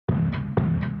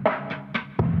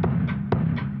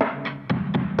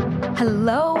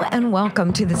Hello and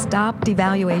welcome to the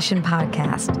StopDevaluation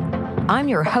podcast. I'm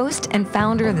your host and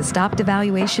founder of the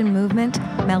StopDevaluation movement,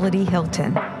 Melody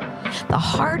Hilton. The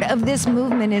heart of this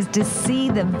movement is to see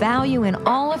the value in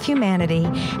all of humanity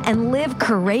and live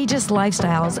courageous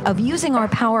lifestyles of using our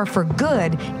power for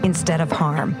good instead of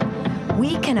harm.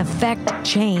 We can affect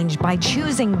change by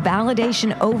choosing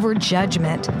validation over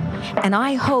judgment, and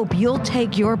I hope you'll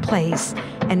take your place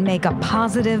and make a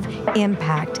positive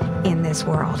impact in this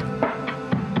world.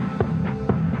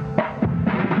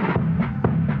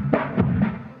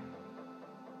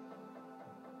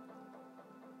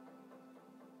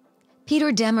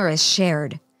 Peter Demarest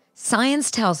shared,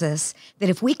 "Science tells us that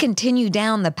if we continue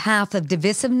down the path of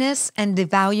divisiveness and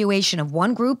devaluation of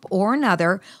one group or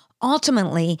another,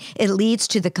 ultimately it leads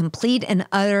to the complete and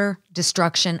utter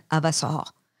destruction of us all.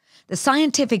 The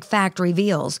scientific fact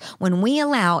reveals when we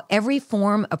allow every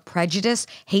form of prejudice,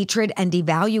 hatred, and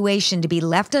devaluation to be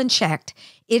left unchecked,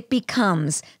 it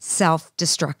becomes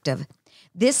self-destructive."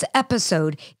 This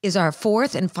episode is our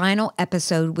fourth and final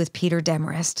episode with Peter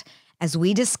Demarest, as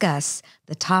we discuss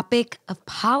the topic of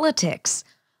politics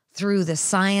through the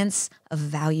science of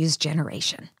values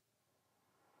generation.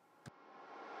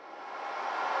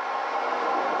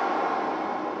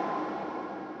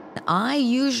 I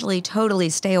usually totally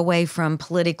stay away from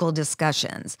political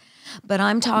discussions, but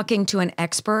I'm talking to an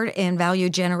expert in value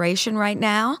generation right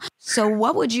now. So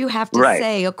what would you have to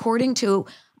say, according to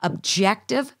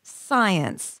objective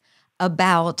science,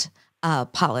 about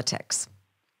politics?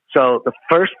 So the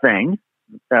first thing,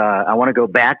 I want to go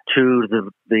back to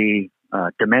the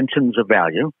dimensions of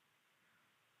value,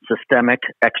 systemic,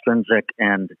 extrinsic,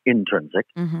 and intrinsic,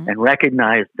 and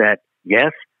recognize that,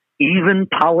 yes, even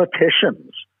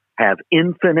politicians have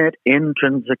infinite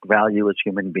intrinsic value as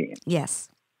human beings. Yes.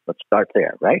 Let's start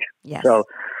there, right? Yes. So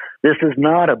this is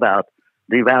not about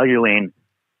devaluing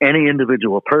any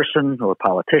individual person or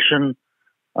politician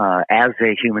as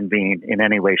a human being in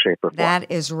any way, shape, or form.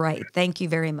 That is right. Thank you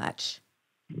very much.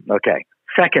 Okay.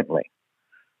 Secondly,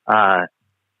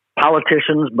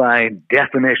 politicians by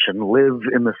definition live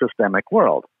in the systemic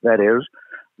world. That is,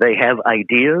 they have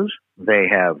ideas, they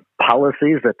have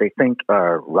policies that they think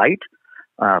are right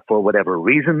for whatever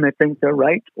reason they think they're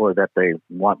right or that they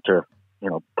want to,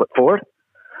 put forth.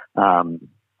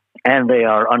 And they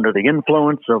are under the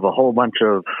influence of a whole bunch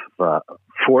of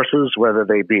forces, whether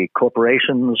they be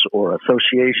corporations or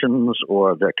associations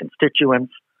or their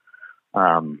constituents,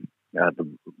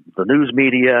 the news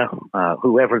media,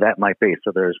 whoever that might be.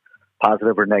 So there's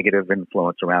positive or negative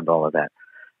influence around all of that.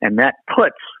 And that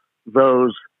puts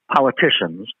those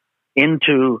politicians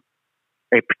into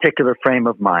a particular frame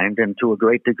of mind, and to a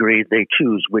great degree, they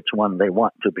choose which one they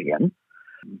want to be in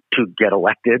to get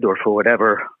elected or for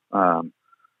whatever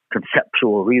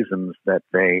conceptual reasons that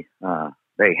they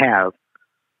have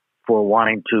for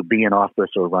wanting to be in office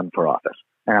or run for office.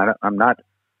 And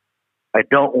I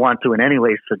don't want to in any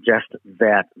way suggest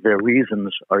that their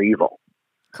reasons are evil.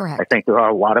 Correct. I think there are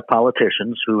a lot of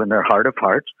politicians who, in their heart of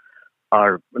hearts,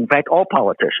 are, in fact, all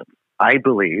politicians, I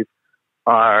believe,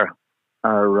 are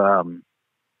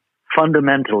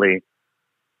fundamentally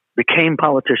became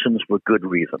politicians for good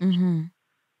reasons.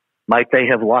 Might they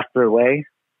have lost their way?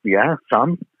 Yeah,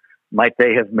 some. Might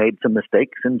they have made some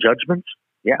mistakes in judgments?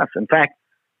 Yes. In fact,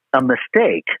 a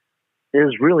mistake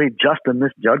is really just a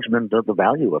misjudgment of the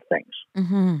value of things.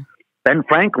 Ben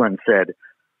Franklin said,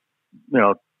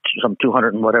 some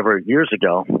 200 and whatever years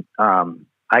ago,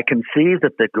 I conceive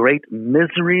that the great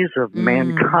miseries of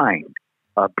mankind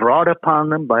are brought upon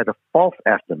them by the false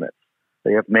estimates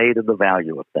they have made of the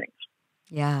value of things.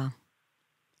 Yeah.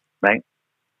 Right?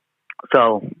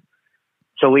 So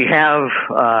we have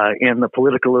in the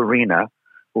political arena,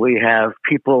 we have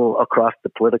people across the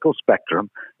political spectrum,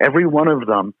 every one of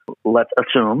them, let's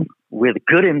assume, with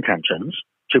good intentions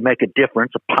to make a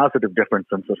difference, a positive difference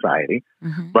in society,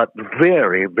 but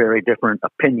very, very different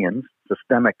opinions,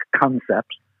 systemic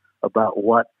concepts about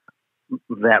what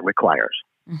that requires,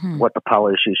 what the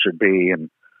policy should be and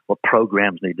what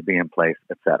programs need to be in place,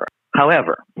 etc.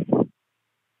 However,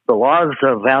 the laws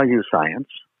of value science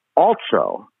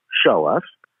also show us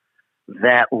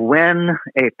that when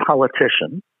a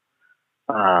politician,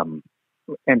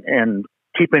 and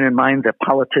keeping in mind that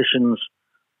politicians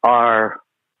are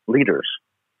leaders,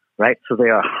 right? So they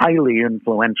are highly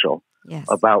influential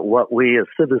about what we as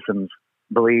citizens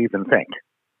believe and think,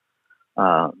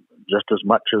 just as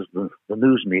much as the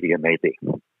news media may be.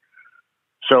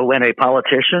 So when a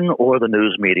politician or the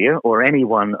news media or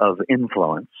anyone of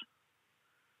influence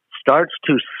starts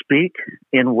to speak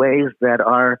in ways that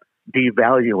are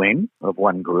devaluing of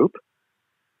one group,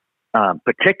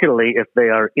 particularly if they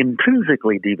are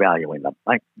intrinsically devaluing them,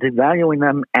 like devaluing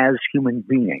them as human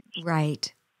beings,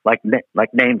 right? Like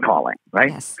name calling,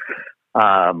 right? Yes.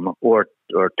 Or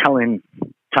trying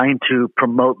to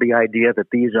promote the idea that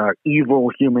these are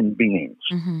evil human beings.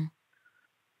 Mm-hmm.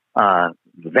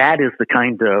 That is the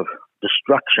kind of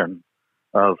destruction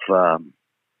of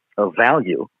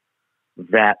value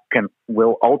that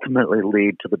will ultimately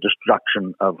lead to the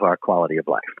destruction of our quality of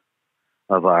life,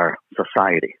 of our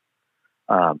society,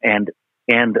 and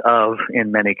of,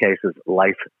 in many cases,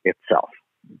 life itself.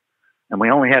 And we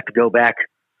only have to go back,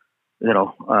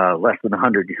 less than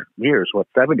 100 years,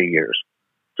 70 years,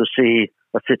 to see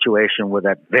a situation where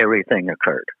that very thing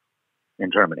occurred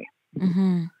in Germany.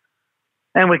 Mm-hmm.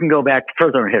 And we can go back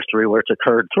further in history where it's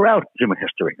occurred throughout human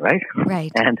history, right?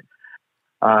 Right. And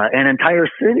entire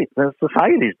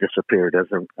societies disappeared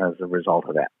as a result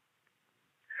of that.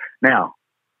 Now,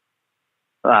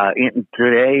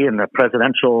 today in the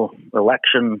presidential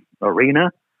election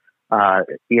arena,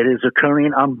 it is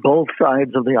occurring on both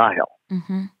sides of the aisle,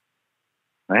 mm-hmm.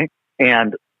 right?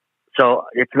 And so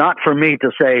it's not for me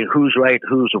to say who's right,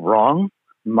 who's wrong.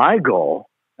 My goal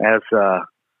as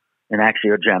in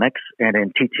axiogenics and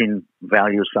in teaching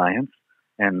value science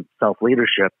and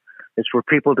self-leadership is for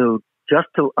people to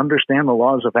understand the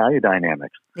laws of value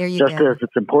dynamics. There you just go. As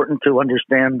it's important to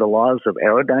understand the laws of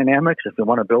aerodynamics if you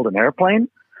want to build an airplane,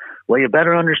 well, you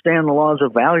better understand the laws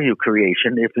of value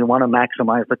creation if you want to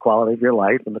maximize the quality of your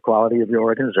life and the quality of your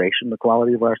organization, the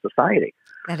quality of our society.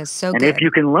 That is so and good. If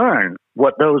you can learn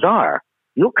what those are,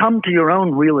 you'll come to your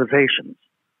own realizations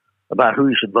about who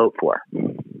you should vote for.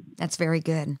 That's very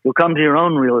good. You'll come to your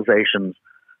own realizations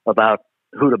about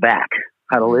who to back,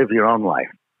 how to live your own life,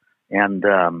 and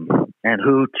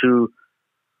who to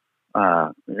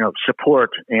support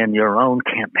in your own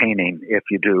campaigning if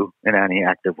you do in any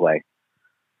active way.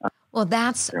 Well,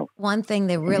 that's one thing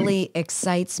that really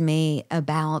excites me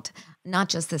about not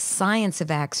just the science of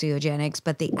axiogenics,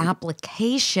 but the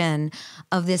application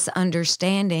of this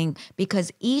understanding,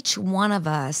 because each one of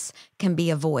us can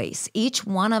be a voice. Each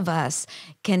one of us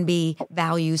can be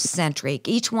value-centric.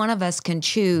 Each one of us can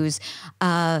choose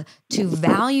to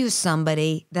value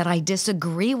somebody that I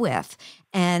disagree with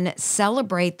and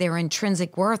celebrate their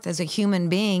intrinsic worth as a human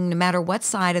being, no matter what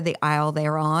side of the aisle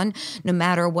they're on, no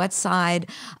matter what side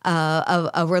of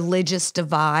a religious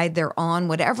divide they're on,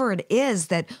 whatever it is,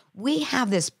 that we have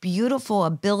this beautiful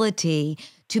ability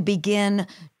to begin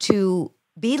to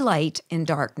be light in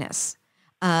darkness.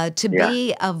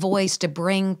 Be a voice to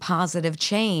bring positive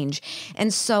change.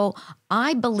 And so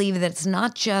I believe that it's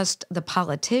not just the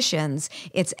politicians,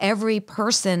 it's every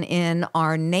person in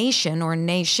our nation or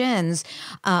nations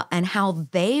and how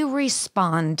they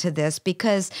respond to this,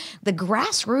 because the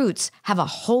grassroots have a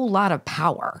whole lot of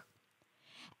power.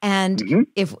 And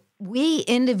if we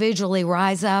individually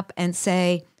rise up and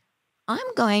say,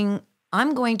 I'm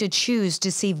going to choose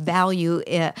to see value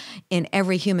in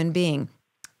every human being.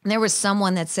 There was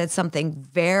someone that said something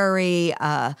very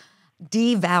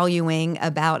devaluing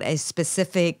about a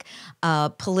specific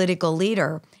political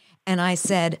leader. And I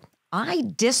said,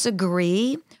 I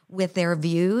disagree with their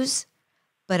views,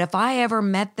 but if I ever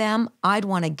met them, I'd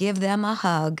want to give them a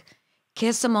hug,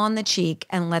 kiss them on the cheek,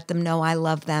 and let them know I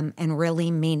love them and really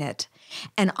mean it.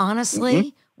 And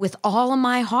honestly, with all of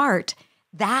my heart,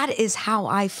 that is how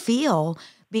I feel,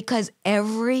 because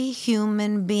every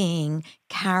human being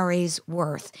carries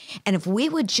worth. And if we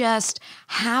would just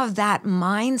have that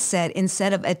mindset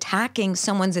instead of attacking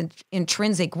someone's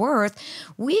intrinsic worth,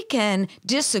 we can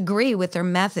disagree with their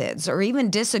methods or even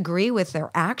disagree with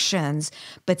their actions,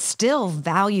 but still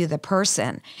value the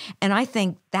person. And I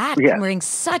think that can bring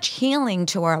such healing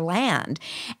to our land.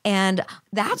 And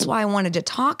that's why I wanted to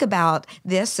talk about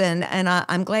this. And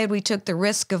I'm glad we took the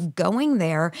risk of going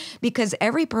there, because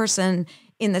every person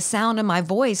in the sound of my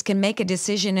voice can make a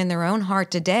decision in their own heart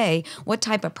today what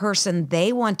type of person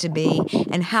they want to be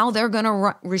and how they're going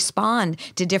to respond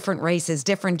to different races,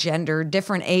 different gender,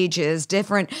 different ages,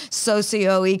 different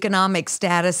socioeconomic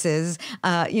statuses,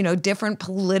 different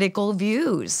political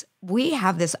views. We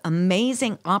have this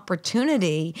amazing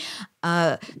opportunity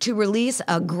to release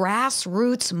a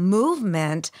grassroots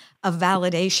movement of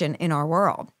validation in our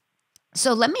world.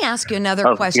 So let me ask you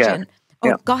another question.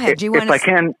 Yeah. Go ahead. Do you want to? If I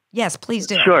can. Yes, please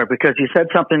do. Sure, because you said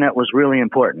something that was really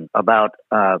important about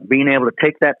being able to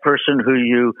take that person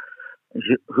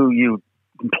who you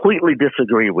completely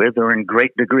disagree with, or in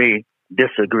great degree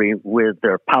disagree with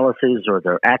their policies or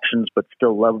their actions, but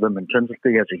still love them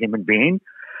intrinsically as a human being.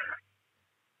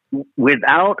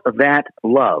 Without that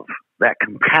love, that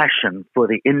compassion for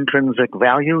the intrinsic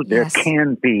value, there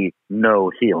can be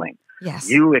no healing. Yes.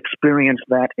 You experienced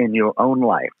that in your own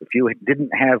life. If you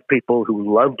didn't have people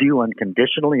who loved you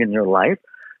unconditionally in your life,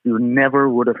 you never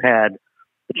would have had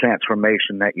the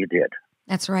transformation that you did.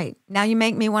 That's right. Now you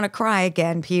make me want to cry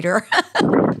again, Peter.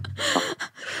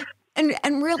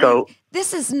 And really, So,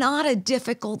 this is not a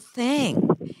difficult thing.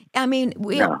 I mean,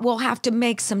 we'll have to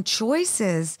make some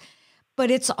choices,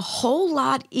 but it's a whole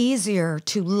lot easier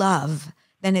to love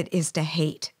than it is to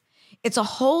hate. It's a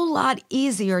whole lot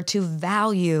easier to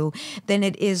value than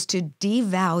it is to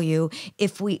devalue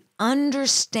if we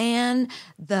understand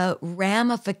the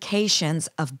ramifications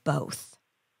of both.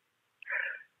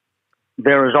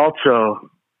 there is also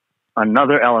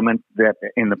another element that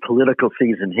in the political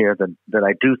season here that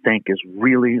I do think is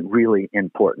really, really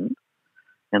important.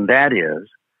 And that is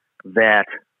that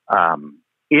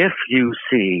if you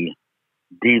see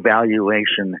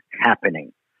devaluation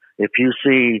happening, if you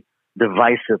see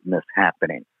divisiveness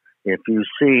happening, if you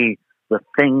see the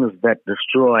things that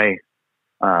destroy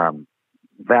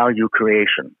value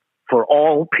creation for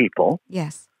all people,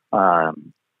 yes,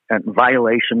 and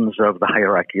violations of the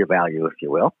hierarchy of value, if you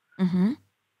will, mm-hmm.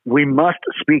 we must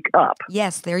speak up.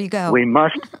 Yes, there you go. We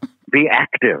must be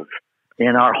active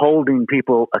in our holding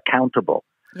people accountable.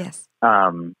 Yes.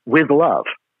 With love,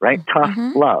 right? Tough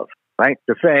mm-hmm. love, right?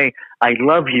 To say, I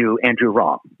love you and you're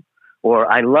wrong.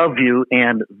 Or I love you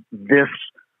and this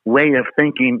way of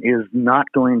thinking is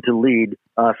not going to lead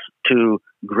us to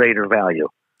greater value.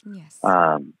 Yes.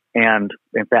 And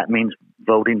if that means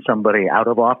voting somebody out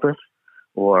of office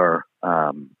or,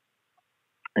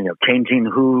 changing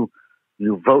who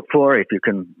you vote for, if you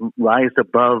can rise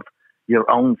above your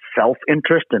own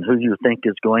self-interest and who you think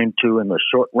is going to, in the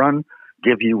short run,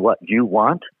 give you what you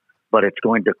want, but it's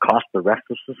going to cost the rest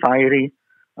of society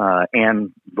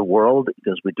and the world,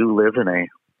 because we do live in a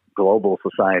global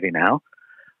society now.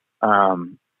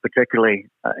 Particularly,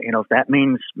 if that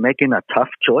means making a tough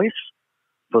choice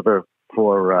for the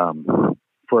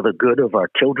good of our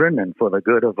children and for the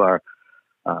good of our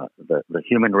the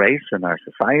human race and our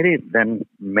society, then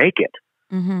make it.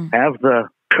 Mm-hmm. Have the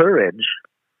courage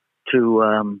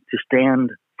to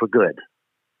stand for good,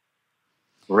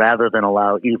 rather than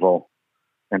allow evil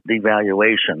and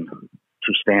devaluation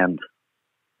to stand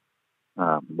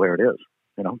where it is.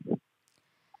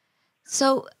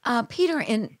 So, Peter,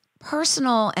 in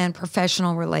personal and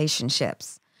professional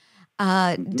relationships,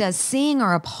 does seeing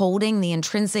or upholding the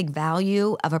intrinsic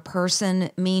value of a person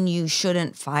mean you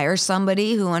shouldn't fire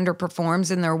somebody who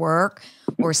underperforms in their work,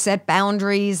 or set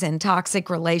boundaries in toxic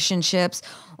relationships,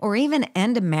 or even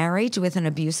end a marriage with an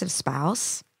abusive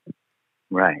spouse?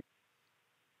 Right.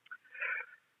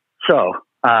 So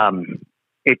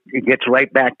it gets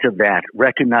right back to that,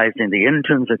 recognizing the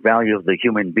intrinsic value of the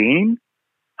human being.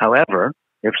 However,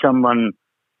 if someone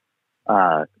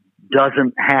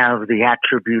doesn't have the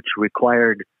attributes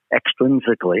required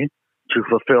extrinsically to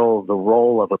fulfill the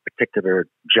role of a particular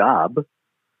job,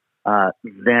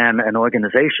 then an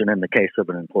organization, in the case of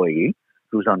an employee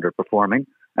who's underperforming,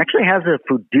 actually has a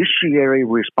fiduciary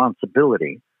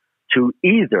responsibility to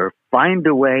either find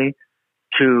a way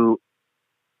to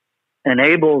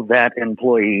enable that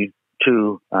employee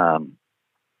to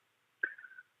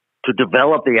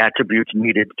develop the attributes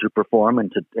needed to perform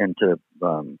and to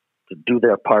do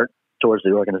their part towards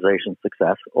the organization's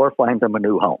success, or find them a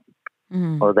new home,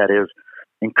 or that is,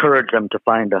 encourage them to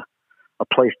find a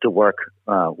place to work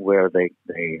where they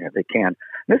can. And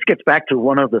this gets back to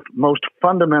one of the most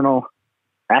fundamental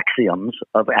axioms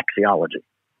of axiology,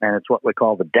 and it's what we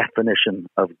call the definition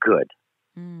of good.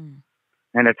 And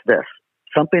it's this: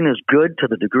 something is good to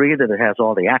the degree that it has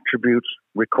all the attributes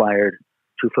required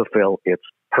to fulfill its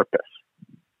purpose.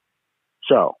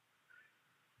 So,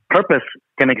 purpose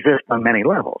can exist on many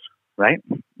levels, right?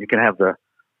 You can have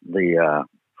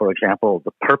for example,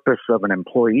 the purpose of an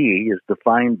employee is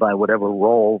defined by whatever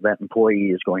role that employee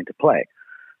is going to play.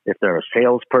 If they're a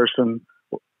salesperson,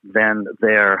 then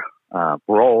their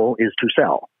role is to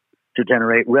sell, to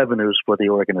generate revenues for the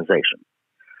organization.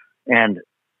 And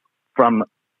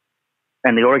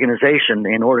the organization,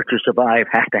 in order to survive,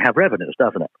 has to have revenues,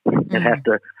 doesn't it? Mm-hmm. It has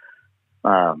to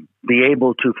be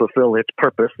able to fulfill its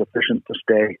purpose sufficient to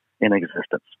stay in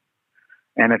existence.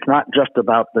 And it's not just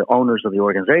about the owners of the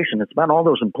organization, it's about all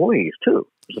those employees too.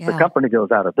 Because if the company goes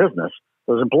out of business,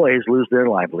 those employees lose their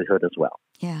livelihood as well.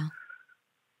 Yeah.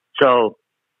 So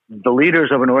the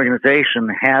leaders of an organization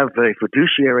have a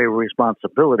fiduciary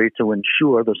responsibility to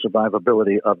ensure the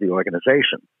survivability of the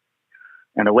organization.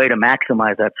 And a way to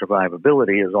maximize that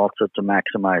survivability is also to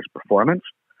maximize performance,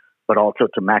 but also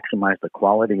to maximize the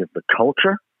quality of the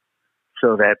culture,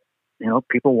 so that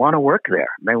people want to work there.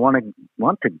 They want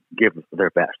to give their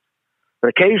best. But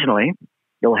occasionally,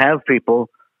 you'll have people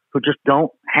who just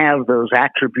don't have those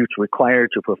attributes required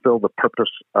to fulfill the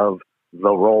purpose of the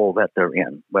role that they're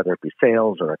in, whether it be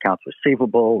sales or accounts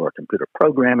receivable or computer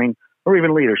programming or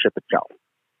even leadership itself.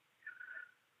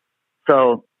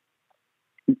 So,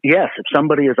 yes, if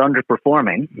somebody is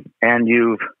underperforming and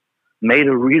you've made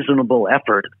a reasonable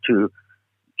effort to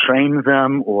train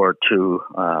them or to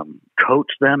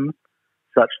coach them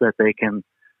such that they can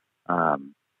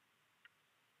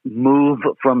move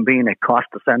from being a cost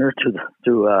center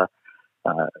to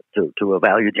a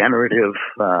value generative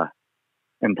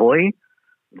employee,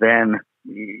 then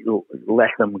you let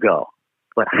them go.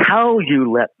 But how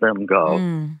you let them go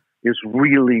is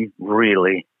really,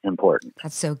 really important.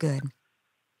 That's so good.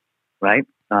 Right?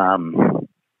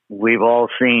 We've all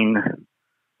seen,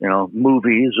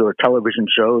 movies or television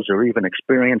shows or even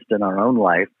experienced in our own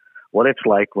life what it's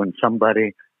like when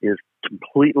somebody is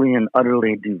completely and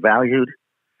utterly devalued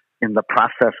in the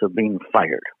process of being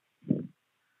fired.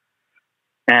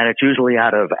 And it's usually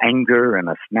out of anger and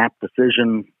a snap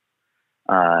decision,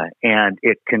 and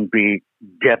it can be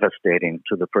devastating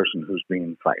to the person who's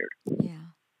being fired.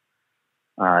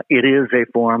 Yeah. It is a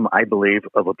form, I believe,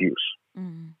 of abuse.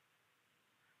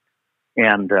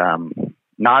 And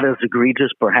not as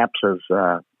egregious, perhaps, as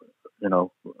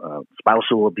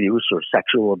spousal abuse or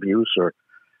sexual abuse,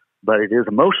 but it is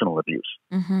emotional abuse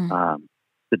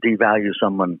to devalue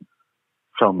someone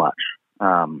so much.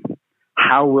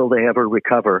 How will they ever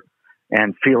recover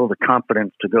and feel the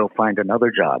confidence to go find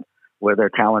another job where their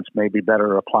talents may be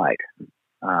better applied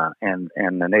and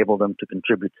enable them to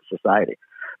contribute to society?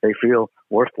 They feel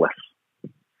worthless.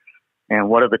 And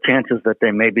what are the chances that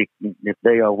they may be, if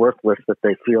they are worthless, that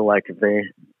they feel like they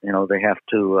have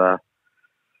to,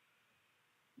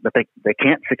 that they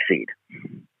can't succeed?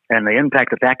 And the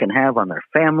impact that can have on their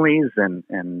families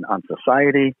and on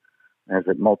society as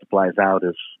it multiplies out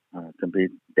can be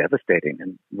devastating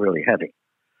and really heavy.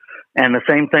 And the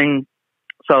same thing,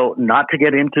 so not to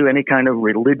get into any kind of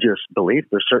religious belief,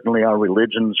 there certainly are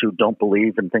religions who don't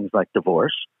believe in things like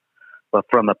divorce, but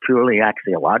from a purely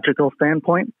axiological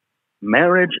standpoint,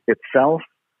 marriage itself,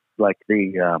 like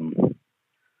the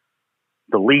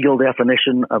legal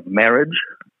definition of marriage,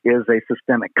 is a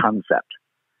systemic concept.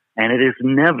 And it is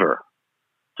never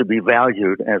to be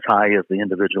valued as high as the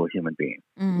individual human being.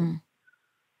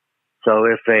 So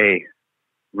if a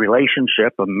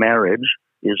relationship, a marriage,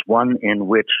 is one in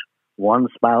which one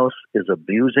spouse is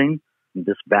abusing and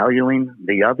disvaluing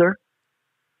the other,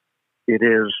 it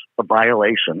is a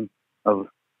violation of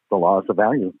the laws of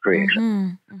value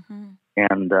creation.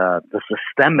 And the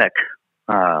systemic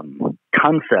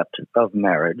concept of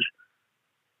marriage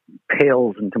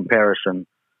pales in comparison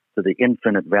to the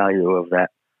infinite value of that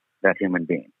human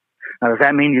being. Now, does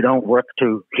that mean you don't work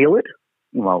to heal it?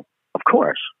 Well, of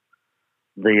course.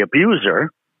 The abuser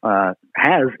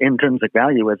has intrinsic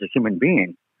value as a human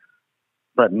being,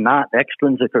 but not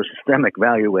extrinsic or systemic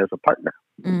value as a partner.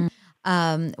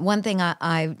 One thing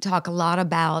I talk a lot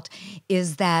about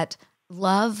is that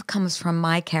love comes from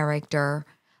my character,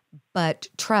 but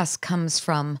trust comes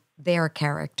from their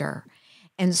character.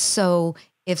 And so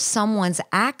if someone's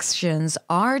actions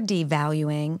are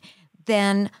devaluing,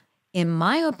 then in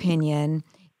my opinion,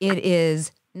 it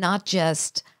is not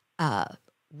just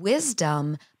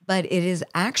wisdom, but it is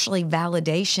actually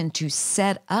validation to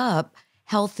set up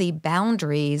healthy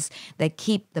boundaries that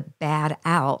keep the bad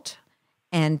out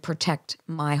and protect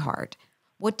my heart.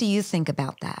 What do you think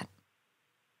about that?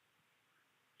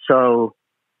 So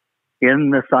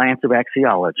in the science of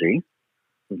axiology,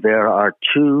 there are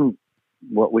two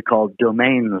what we call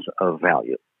domains of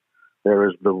value. There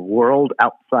is the world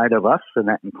outside of us, and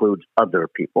that includes other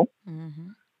people.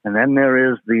 And then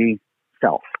there is the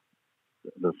self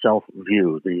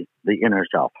view, the inner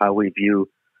self, how we view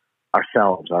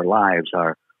ourselves, our lives,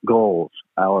 our goals,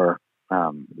 our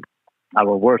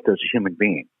worth as a human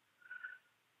being.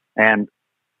 And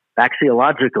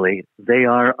axiologically, they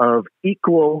are of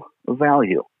equal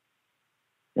value.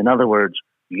 In other words,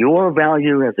 your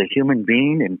value as a human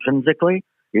being intrinsically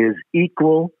is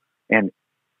equal and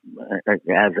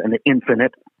as an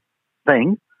infinite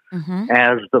thing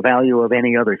as the value of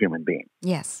any other human being.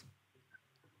 Yes.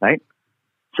 Right?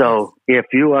 So if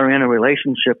you are in a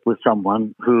relationship with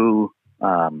someone who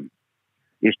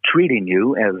is treating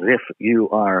you as if you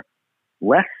are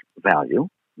less value,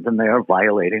 then they are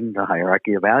violating the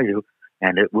hierarchy of value,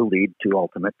 and it will lead to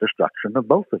ultimate destruction of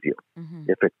both of you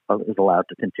if it is allowed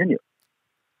to continue.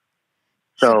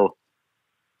 So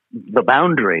the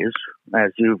boundaries,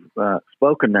 as you've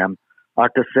spoken them, are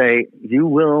to say,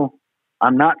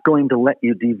 I'm not going to let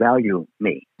you devalue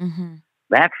me.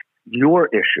 That's your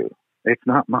issue. It's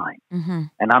not mine. Mm-hmm.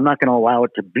 And I'm not going to allow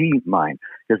it to be mine.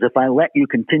 Because if I let you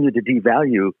continue to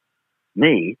devalue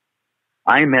me,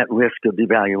 I'm at risk of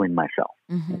devaluing myself.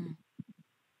 Mm-hmm.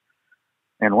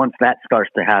 And once that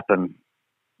starts to happen,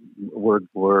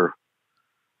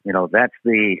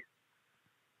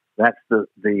 that's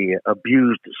the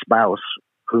abused spouse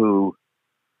who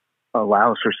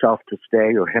allows herself to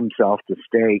stay or himself to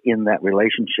stay in that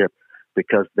relationship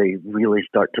because they really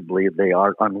start to believe they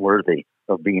are unworthy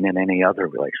of being in any other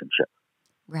relationship.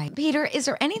 Right. Peter, is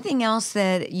there anything else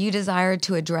that you desire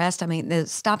to address? I mean, the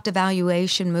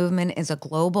StopDevaluation movement is a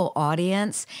global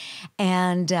audience.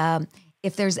 And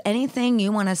if there's anything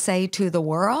you want to say to the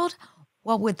world,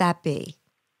 what would that be?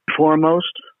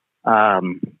 Foremost, I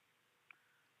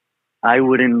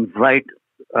would invite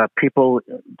people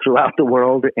throughout the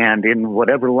world and in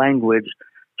whatever language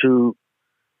to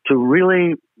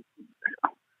really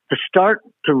to start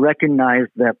to recognize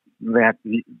that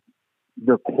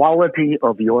the quality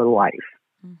of your life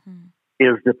mm-hmm.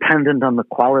 is dependent on the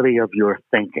quality of your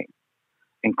thinking.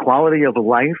 And quality of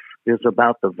life is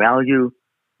about the value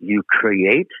you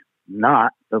create,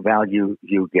 not the value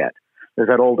you get. There's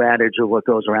that old adage of what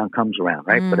goes around comes around,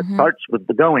 right? Mm-hmm. But it starts with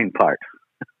the going part.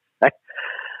 Right?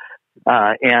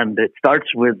 And it starts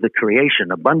with the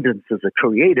creation. Abundance is a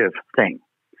creative thing.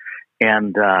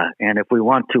 And if we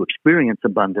want to experience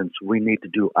abundance, we need to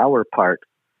do our part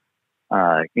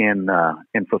in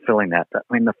fulfilling that. I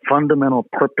mean, the fundamental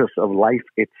purpose of life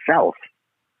itself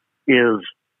is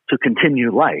to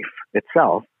continue life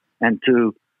itself and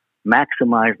to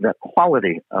maximize the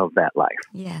quality of that life.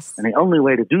 Yes. And the only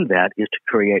way to do that is to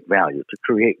create value, to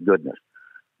create goodness,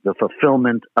 the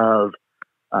fulfillment of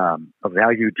a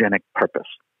valuegenic purpose.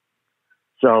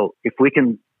 So if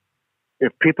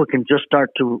people can just start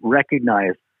to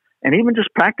recognize and even just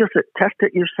practice it, test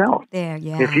it yourself. There,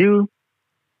 yeah.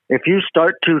 If you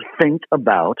start to think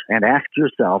about and ask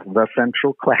yourself the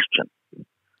central question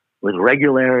with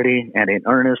regularity and in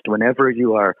earnest whenever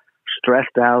you are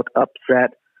stressed out,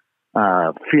 upset,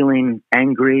 feeling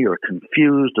angry or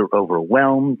confused or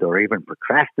overwhelmed or even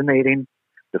procrastinating,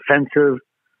 defensive,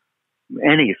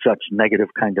 any such negative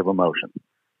kind of emotion,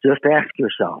 just ask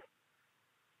yourself,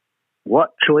 what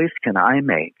choice can I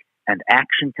make and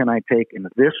action can I take in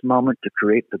this moment to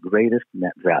create the greatest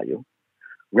net value?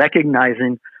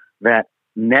 Recognizing that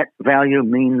net value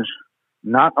means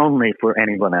not only for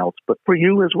anyone else, but for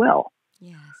you as well.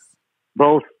 Yes.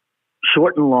 Both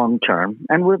short and long term,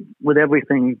 and with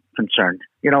everything concerned.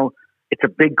 It's a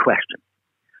big question.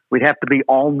 We'd have to be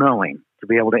all-knowing to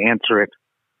be able to answer it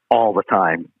all the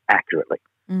time accurately.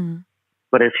 Mm.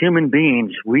 But as human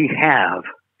beings, we have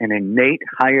an innate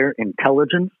higher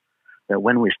intelligence that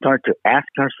when we start to ask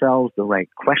ourselves the right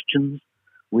questions,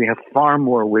 we have far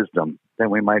more wisdom than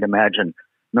we might imagine.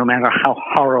 No matter how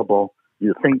horrible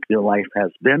you think your life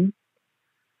has been,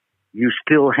 you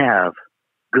still have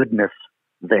goodness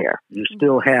there. You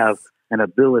still have an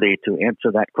ability to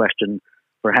answer that question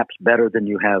perhaps better than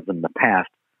you have in the past,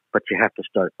 but you have to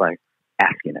start by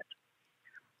asking it.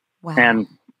 Wow. And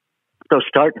so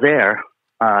start there.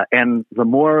 And the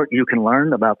more you can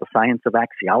learn about the science of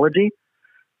axiology,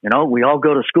 we all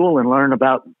go to school and learn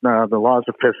about the laws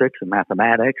of physics and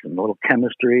mathematics and a little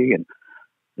chemistry and,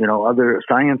 other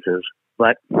sciences,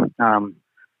 but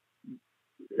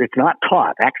it's not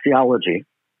taught. Axiology,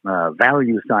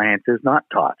 value science is not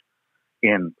taught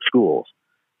in schools.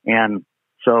 And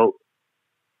so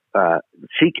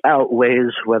seek out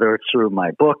ways, whether it's through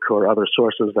my book or other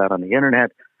sources out on the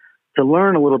internet, to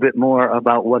learn a little bit more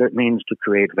about what it means to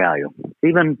create value.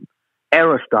 Even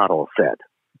Aristotle said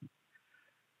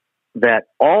that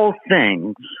all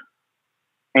things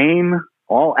aim,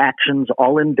 all actions,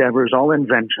 all endeavors, all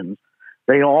inventions,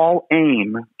 they all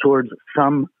aim towards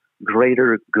some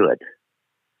greater good.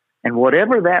 And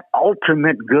whatever that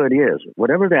ultimate good is,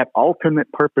 whatever that ultimate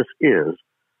purpose is,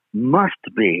 must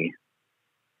be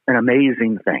an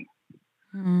amazing thing.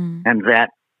 Mm. And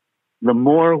that the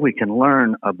more we can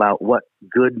learn about what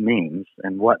good means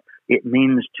and what it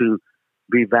means to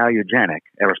be valuegenic,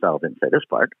 Aristotle didn't say this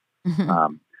part,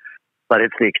 Mm-hmm. but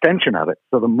it's the extension of it.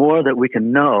 So the more that we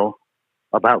can know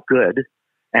about good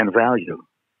and value,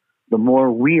 the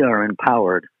more we are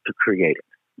empowered to create it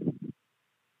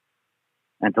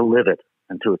and to live it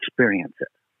and to experience it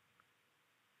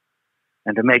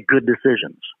and to make good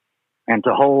decisions and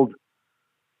to hold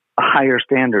a higher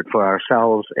standard for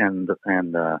ourselves and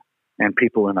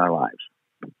people in our lives.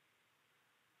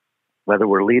 Whether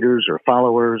we're leaders or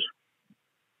followers,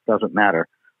 doesn't matter.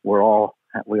 We all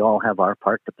have our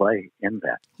part to play in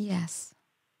that. Yes.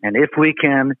 And if we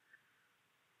can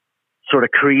sort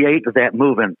of create that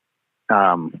movement,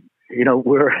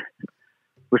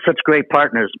 we're such great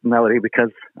partners, Melody,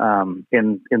 because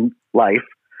in life,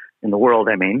 in the world,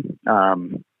 I mean,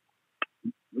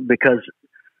 because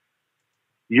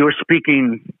you're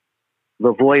speaking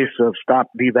the voice of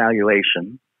stop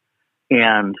devaluation,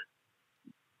 and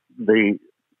the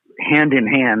hand in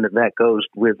hand that goes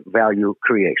with value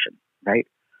creation, right?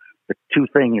 The two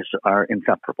things are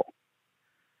inseparable.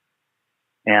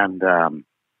 And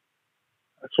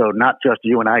so not just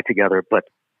you and I together, but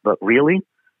really,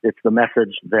 it's the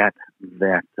message that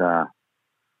the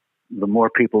more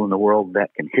people in the world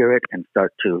that can hear it and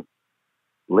start to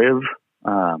live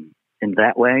in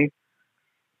that way,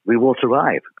 we will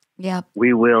survive. Yep.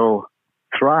 We will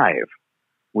thrive.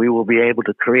 We will be able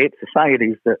to create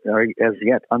societies that are as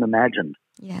yet unimagined.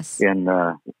 Yes. In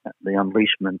the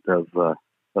unleashment of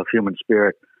human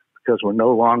spirit, because we're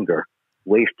no longer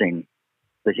wasting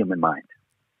the human mind.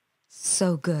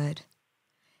 So good.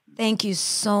 Thank you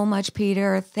so much,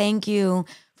 Peter. Thank you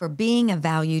for being a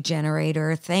value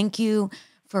generator. Thank you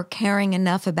for caring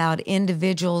enough about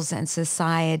individuals and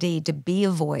society to be a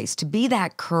voice, to be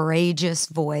that courageous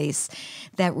voice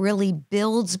that really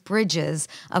builds bridges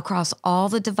across all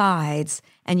the divides,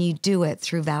 and you do it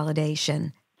through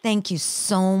validation. Thank you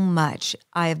so much.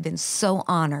 I have been so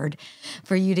honored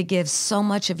for you to give so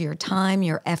much of your time,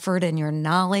 your effort, and your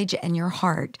knowledge and your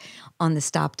heart on the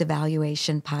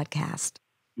StopDevaluation podcast.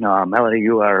 No, Melody,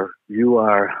 you are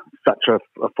such a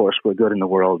force for good in the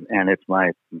world, and it's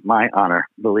my honor,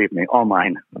 believe me, all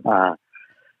mine, that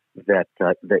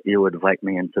you would invite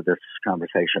me into this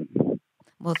conversation.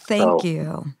 Well, thank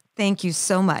you. Thank you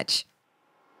so much.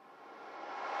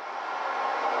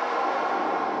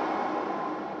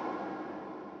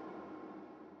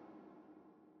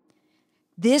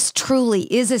 This truly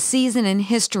is a season in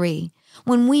history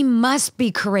when we must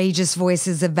be courageous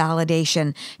voices of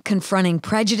validation, confronting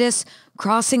prejudice,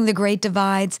 crossing the great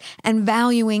divides, and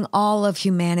valuing all of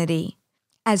humanity.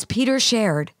 As Peter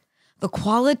shared, the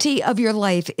quality of your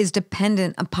life is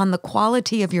dependent upon the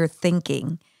quality of your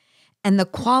thinking, and the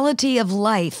quality of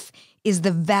life is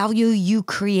the value you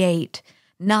create,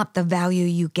 not the value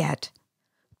you get.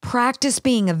 Practice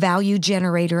being a value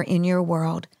generator in your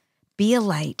world. Be a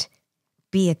light.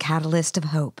 Be a catalyst of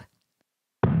hope.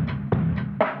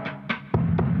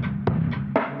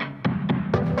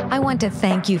 I want to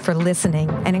thank you for listening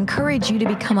and encourage you to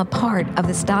become a part of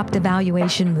the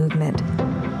StopDevaluation movement.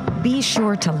 Be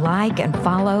sure to like and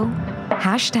follow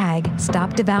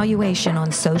 #StopDevaluation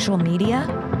on social media,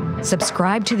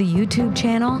 subscribe to the YouTube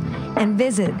channel, and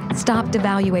visit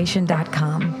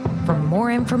StopDevaluation.com for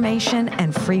more information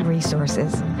and free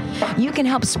resources. You can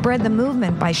help spread the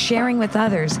movement by sharing with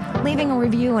others, leaving a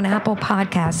review on Apple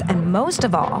Podcasts, and most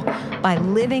of all, by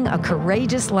living a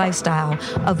courageous lifestyle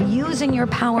of using your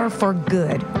power for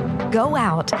good. Go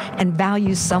out and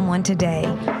value someone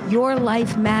today. Your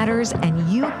life matters, and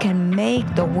you can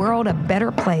make the world a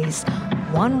better place.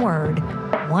 One word,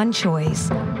 one choice,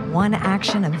 one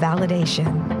action of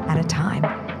validation at a time.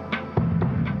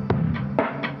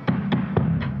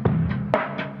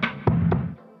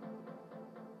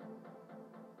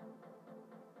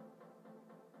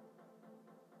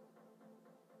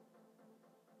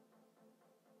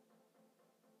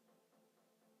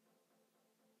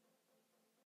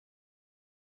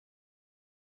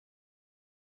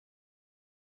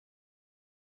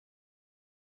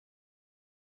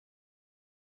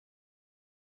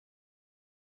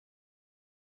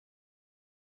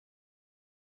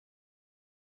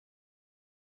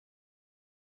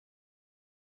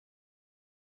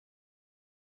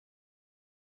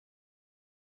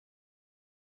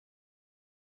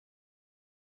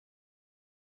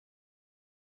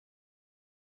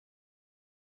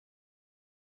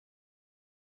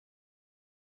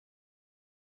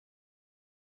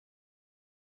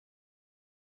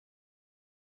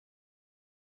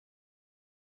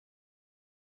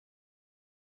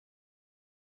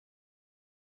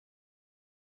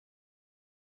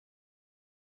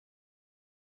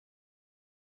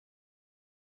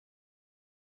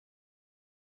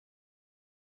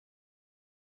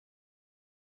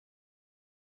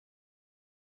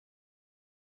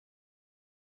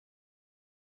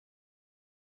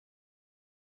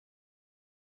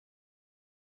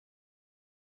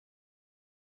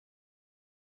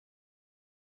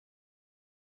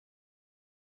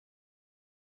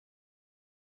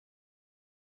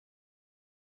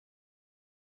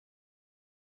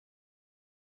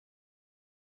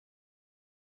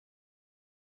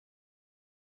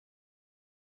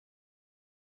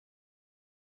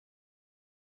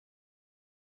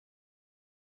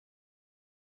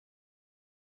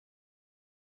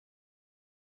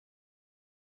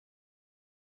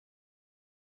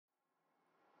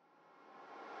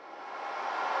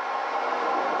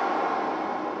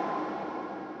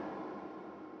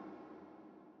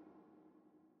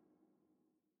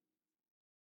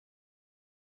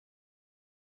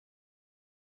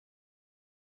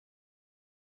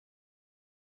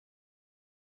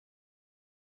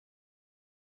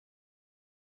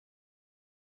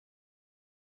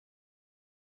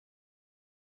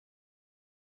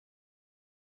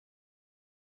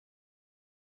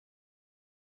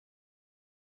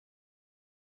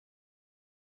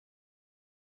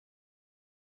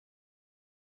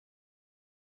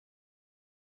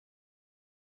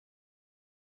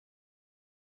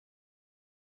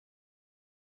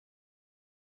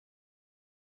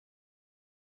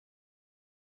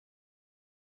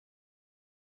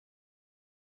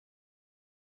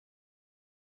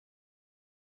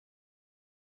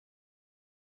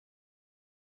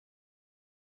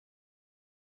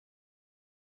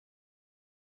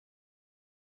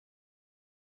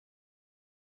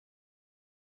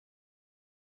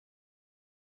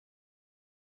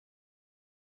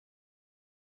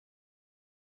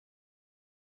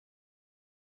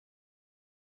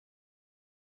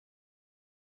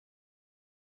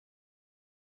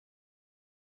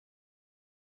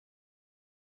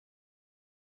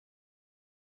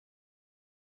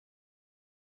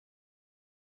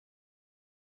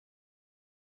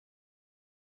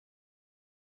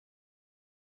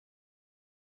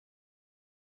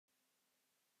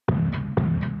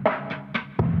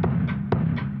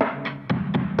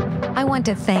 I want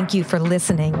to thank you for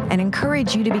listening and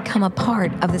encourage you to become a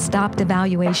part of the Stop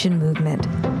Devaluation movement.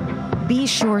 Be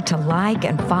sure to like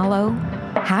and follow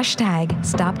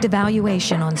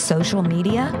 #StopDevaluation on social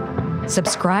media,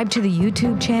 subscribe to the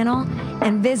YouTube channel,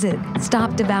 and visit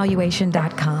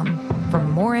StopDevaluation.com for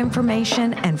more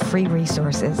information and free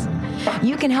resources.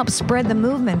 You can help spread the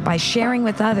movement by sharing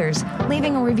with others,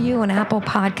 leaving a review on Apple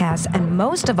Podcasts, and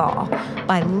most of all,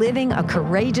 by living a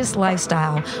courageous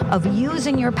lifestyle of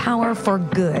using your power for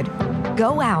good.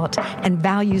 Go out and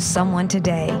value someone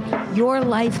today. Your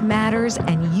life matters,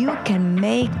 and you can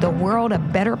make the world a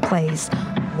better place.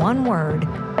 One word,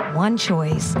 one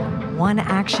choice, one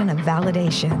action of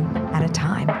validation at a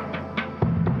time.